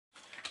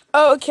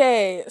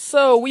Okay,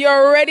 so we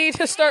are ready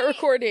to start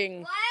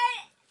recording. What?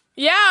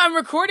 Yeah, I'm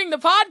recording the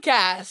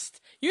podcast.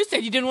 You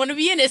said you didn't want to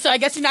be in it, so I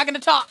guess you're not going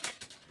to talk.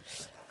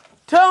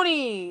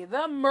 Tony,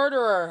 the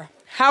murderer.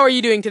 How are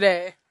you doing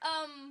today?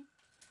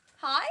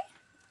 Hi?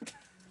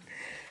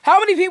 How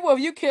many people have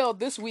you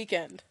killed this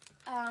weekend?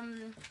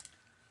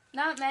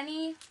 Not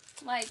many.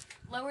 Like,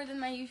 lower than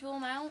my usual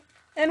amount.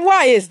 And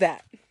why is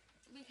that?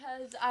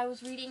 Because I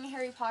was reading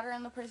Harry Potter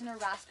and the Prisoner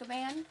of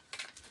Azkaban.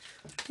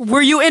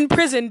 Were you in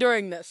prison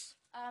during this?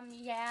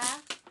 Yeah.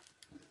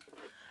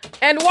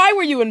 And why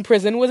were you in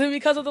prison? Was it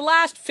because of the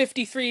last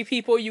 53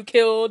 people you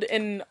killed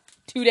in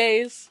 2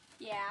 days?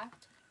 Yeah.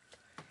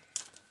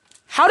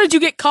 How did you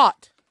get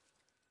caught?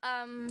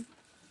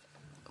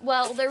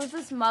 Well, there was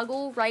this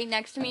muggle right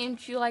next to me, and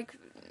she, like,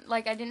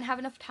 I didn't have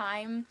enough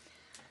time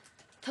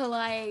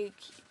to,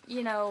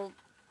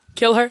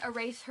 Kill her?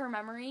 erase her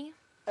memory.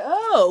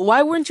 Oh,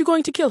 why weren't you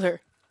going to kill her?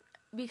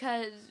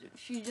 Because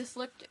she just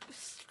looked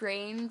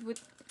strange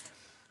with...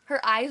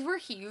 Her eyes were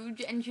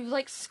huge, and she was,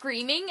 like,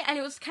 screaming, and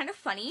it was kind of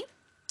funny.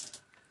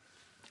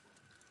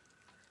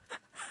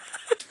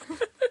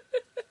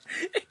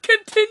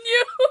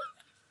 Continue.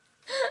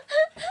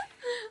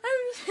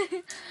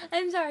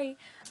 I'm sorry.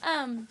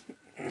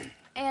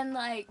 And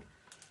like,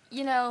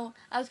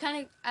 I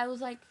was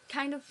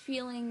kind of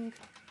feeling,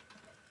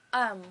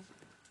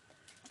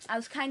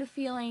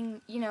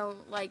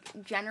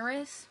 like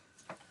generous.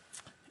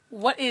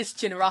 What is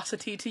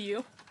generosity to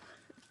you?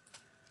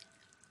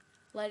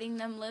 Letting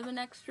them live an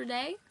extra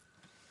day.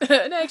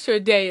 An extra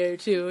day or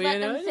two,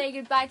 Let them say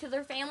goodbye to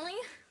their family.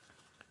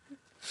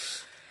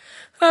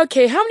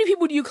 Okay, how many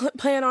people do you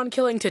plan on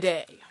killing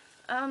today?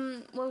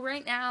 Well,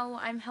 right now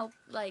I'm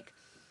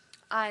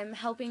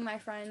helping my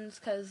friends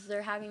because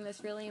they're having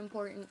this really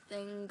important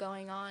thing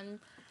going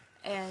on,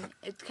 and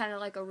it's kind of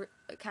like a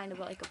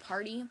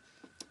party,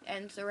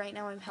 and so right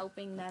now I'm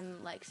helping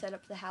them like set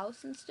up the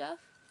house and stuff.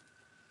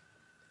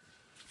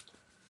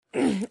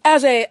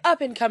 As a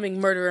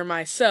up-and-coming murderer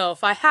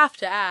myself, I have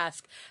to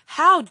ask,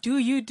 how do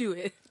you do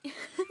it?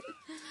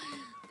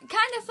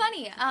 Kind of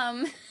funny.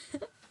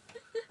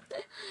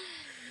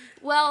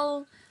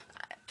 Well,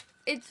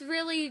 it's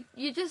really,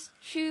 you just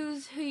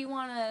choose who you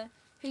wanna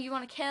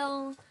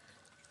kill.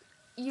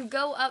 You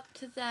go up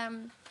to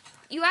them.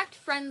 You act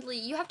friendly.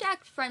 You have to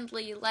act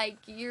friendly, like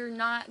you're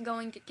not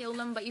going to kill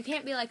them, but you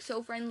can't be like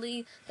so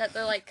friendly that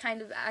they're like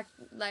kind of act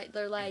like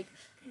they're like,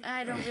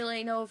 I don't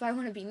really know if I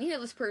want to be near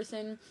this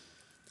person.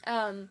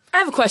 I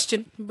have a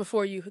question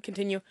before you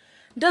continue.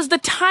 Does the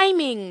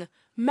timing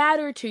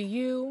matter to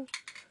you?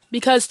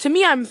 Because to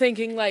me, I'm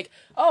thinking like,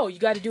 oh, you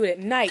got to do it at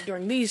night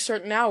during these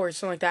certain hours,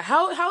 something like that.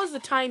 How is the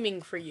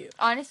timing for you?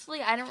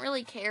 Honestly, I don't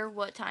really care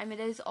what time it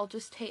is. I'll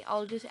just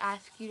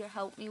ask you to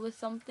help me with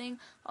something.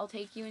 I'll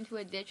take you into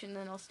a ditch and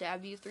then I'll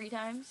stab you 3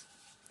 times.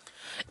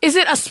 Is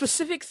it a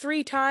specific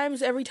 3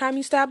 times every time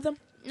you stab them?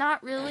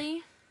 Not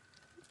really.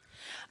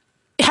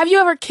 Have you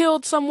ever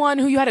killed someone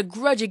who you had a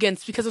grudge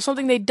against because of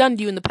something they'd done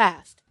to you in the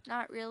past?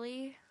 Not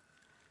really.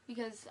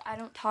 Because I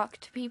don't talk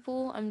to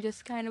people. I'm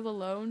just kind of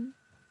alone.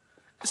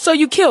 So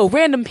you kill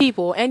random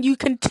people and you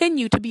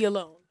continue to be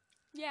alone?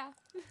 Yeah.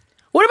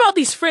 What about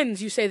these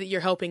friends you say that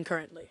you're helping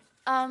currently?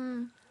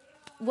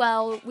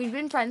 Well, we've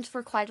been friends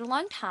for quite a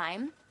long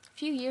time. A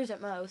few years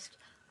at most.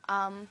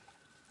 And,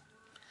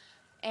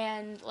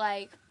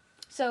 like,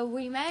 so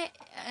we met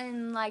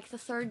in, like, the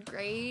 3rd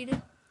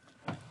grade.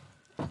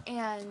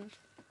 And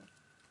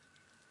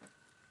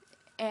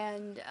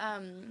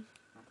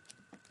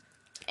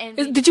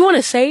Did you want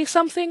to say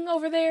something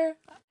over there?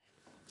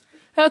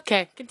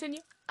 Okay, continue.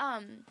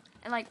 and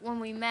like when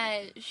we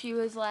met, she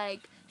was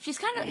like, she's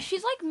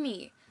like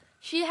me.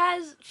 She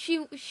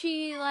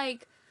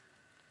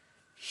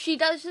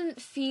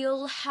doesn't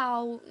feel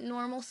how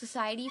normal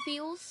society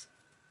feels.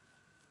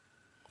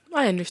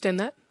 I understand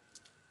that.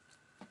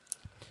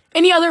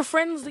 Any other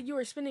friends that you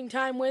are spending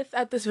time with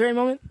at this very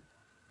moment?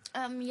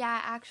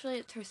 Yeah, actually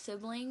it's her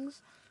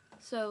siblings.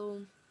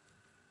 So,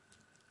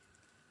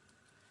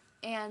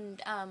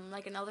 and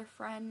like another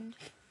friend.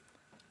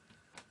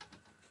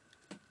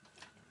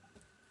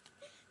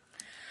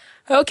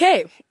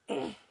 Okay.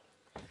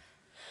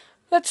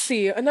 Let's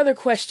see. Another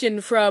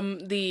question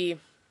from the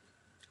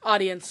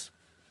audience.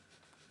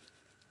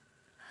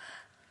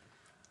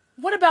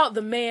 What about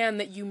the man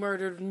that you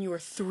murdered when you were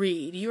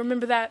 3? Do you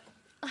remember that?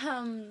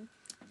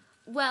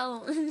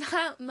 Well,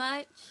 not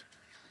much.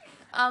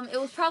 It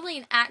was probably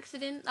an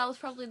accident. That was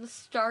probably the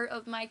start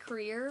of my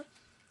career.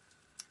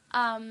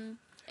 And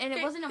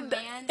it wasn't a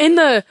man. In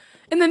the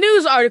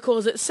news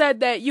articles, it said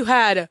that you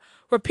had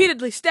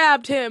repeatedly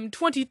stabbed him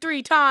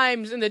 23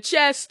 times in the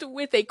chest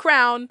with a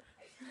crown.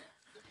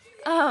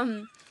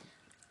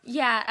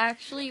 Yeah,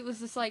 actually, it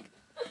was just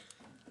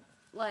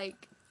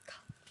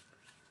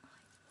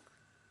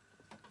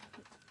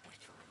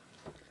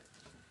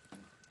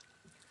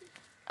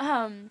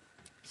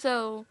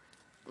so,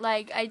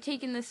 like, I'd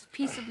taken this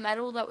piece of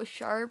metal that was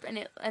sharp,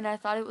 and I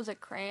thought it was a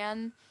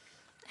crayon,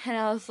 and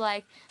I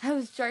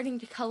was starting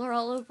to color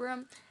all over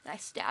him, and I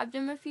stabbed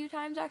him a few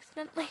times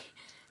accidentally,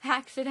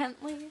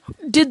 accidentally.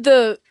 Did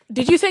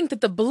you think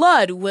that the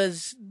blood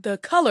was the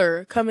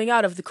color coming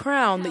out of the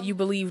crown that you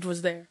believed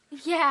was there?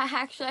 Yeah,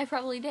 actually, I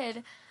probably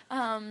did.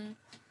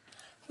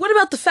 What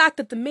about the fact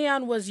that the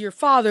man was your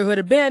father who had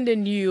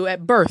abandoned you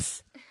at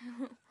birth?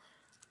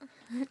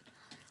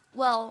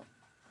 Well,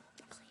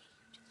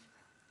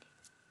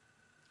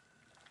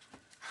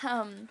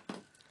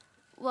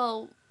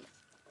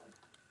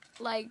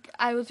 like,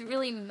 I was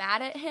really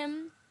mad at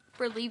him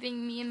for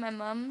leaving me and my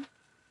mom.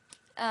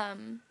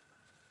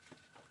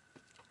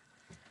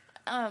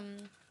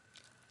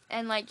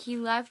 And, like, he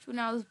left when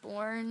I was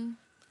born.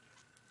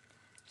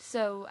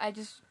 So I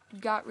just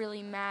got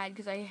really mad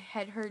because I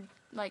had heard,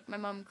 like, my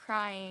mom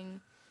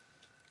crying.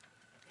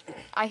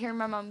 I hear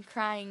my mom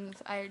crying.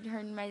 I had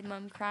heard my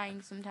mom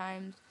crying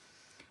sometimes.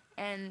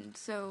 And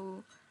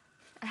so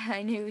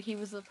I knew he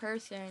was the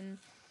person.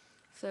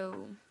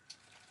 So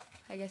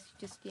I guess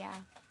just, yeah.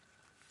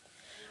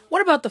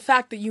 What about the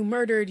fact that you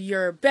murdered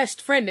your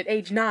best friend at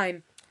age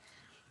 9?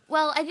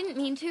 Well, I didn't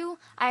mean to.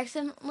 I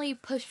accidentally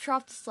pushed her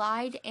off the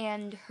slide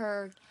and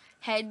her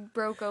head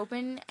broke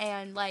open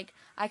and, like,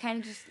 I kind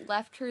of just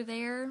left her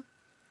there.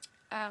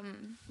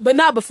 But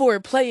not before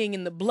playing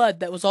in the blood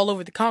that was all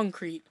over the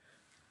concrete.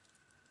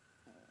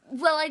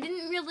 Well, I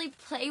didn't really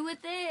play with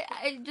it.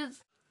 I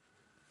just...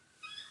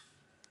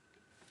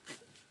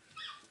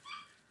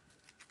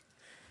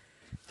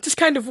 Just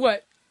kind of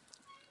what?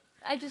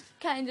 I just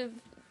kind of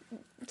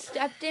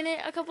stepped in it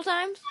a couple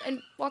times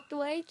and walked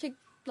away to,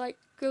 like,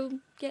 go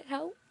get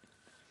help.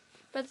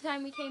 By the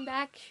time we came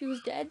back, she was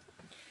dead.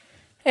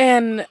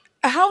 And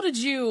how did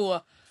you,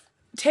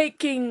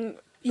 taking,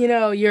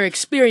 your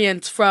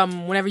experience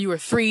from whenever you were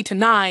 3 to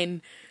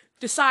 9,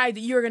 decide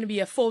that you were going to be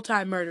a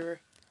full-time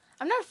murderer?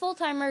 I'm not a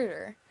full-time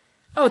murderer.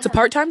 Oh, it's a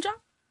part-time job?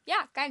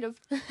 Yeah, kind of.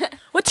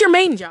 What's your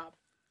main job?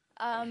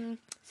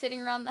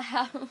 Sitting around the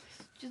house,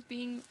 just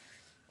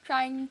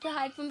trying to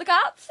hide from the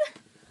cops.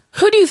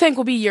 Who do you think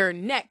will be your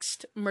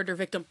next murder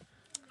victim?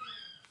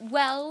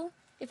 Well,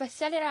 if I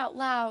said it out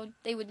loud,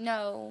 they would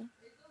know.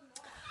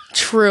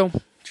 True.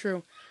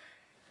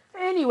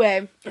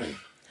 Anyway,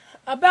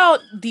 about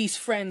these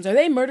friends, are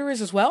they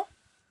murderers as well?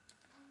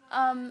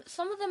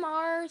 Some of them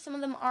are, some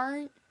of them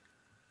aren't.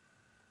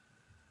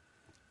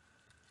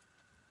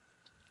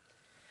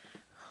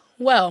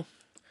 Well,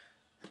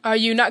 are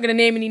you not going to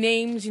name any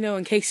names,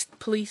 in case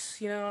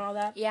police, and all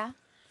that? Yeah.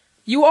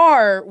 You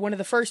are one of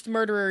the first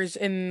murderers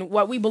in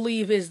what we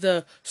believe is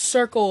the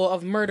circle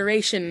of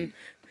murderation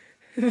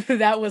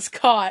that was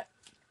caught.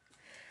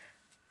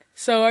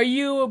 So are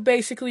you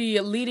basically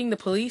leading the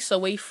police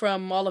away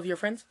from all of your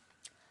friends?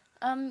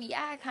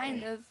 Yeah,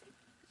 kind of.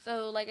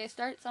 So, like, I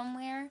start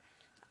somewhere,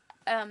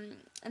 and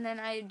then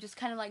I just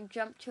kind of, like,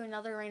 jump to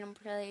another random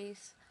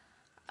place.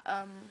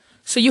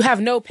 So you have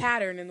no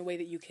pattern in the way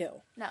that you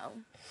kill?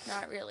 No,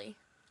 not really.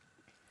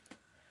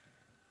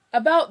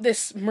 About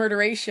this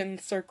murderation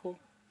circle,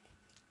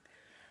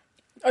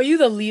 are you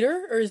the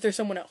leader, or is there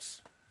someone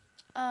else?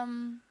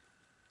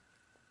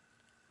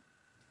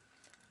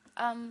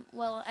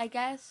 Well, I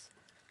guess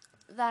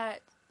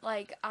that,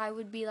 like, I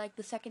would be, like,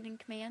 the second in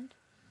command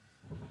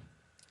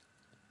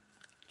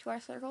to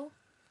our circle.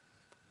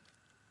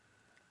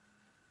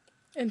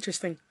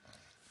 Interesting.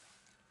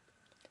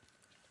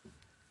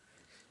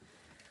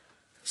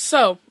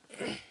 So,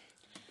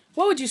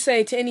 what would you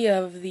say to any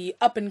of the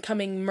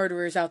up-and-coming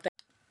murderers out there?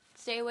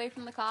 Stay away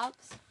from the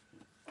cops.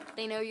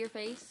 They know your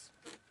face,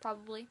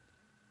 probably.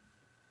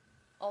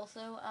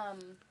 Also,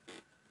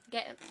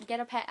 get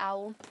a pet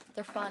owl.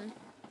 They're fun.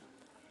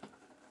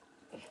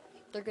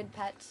 They're good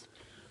pets.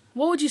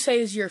 What would you say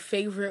is your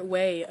favorite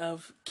way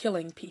of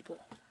killing people?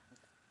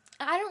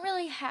 I don't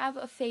really have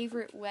a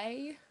favorite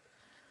way.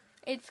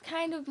 It's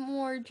kind of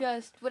more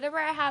just whatever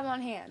I have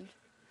on hand.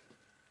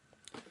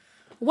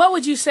 What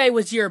would you say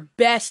was your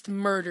best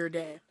murder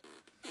day?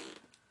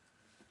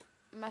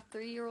 My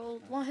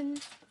 3-year-old one.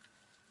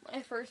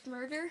 My first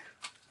murder.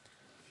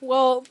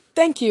 Well,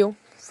 thank you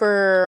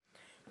for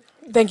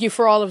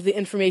all of the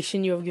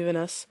information you have given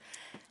us.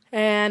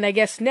 And I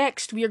guess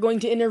next we are going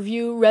to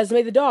interview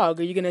Resume the dog.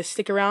 Are you going to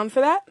stick around for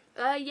that?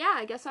 Yeah,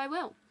 I guess I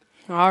will.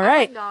 All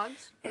right. I like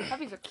dogs.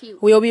 Puppies are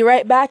cute. We'll be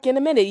right back in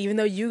a minute, even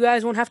though you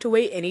guys won't have to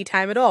wait any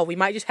time at all. We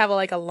might just have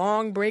a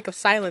long break of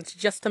silence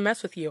just to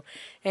mess with you.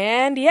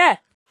 And yeah.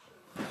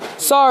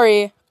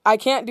 Sorry, I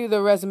can't do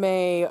the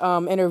resume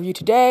interview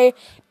today.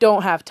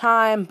 Don't have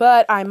time,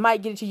 but I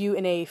might get it to you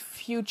in a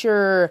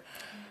future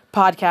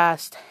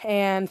podcast.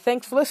 And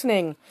thanks for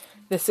listening.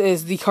 This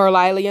is the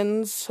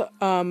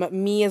Carlislians.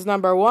 Me is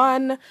number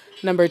 1.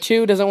 Number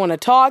 2 doesn't want to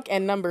talk.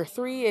 And number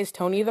 3 is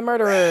Tony the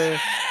Murderer.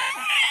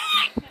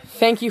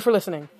 Thank you for listening.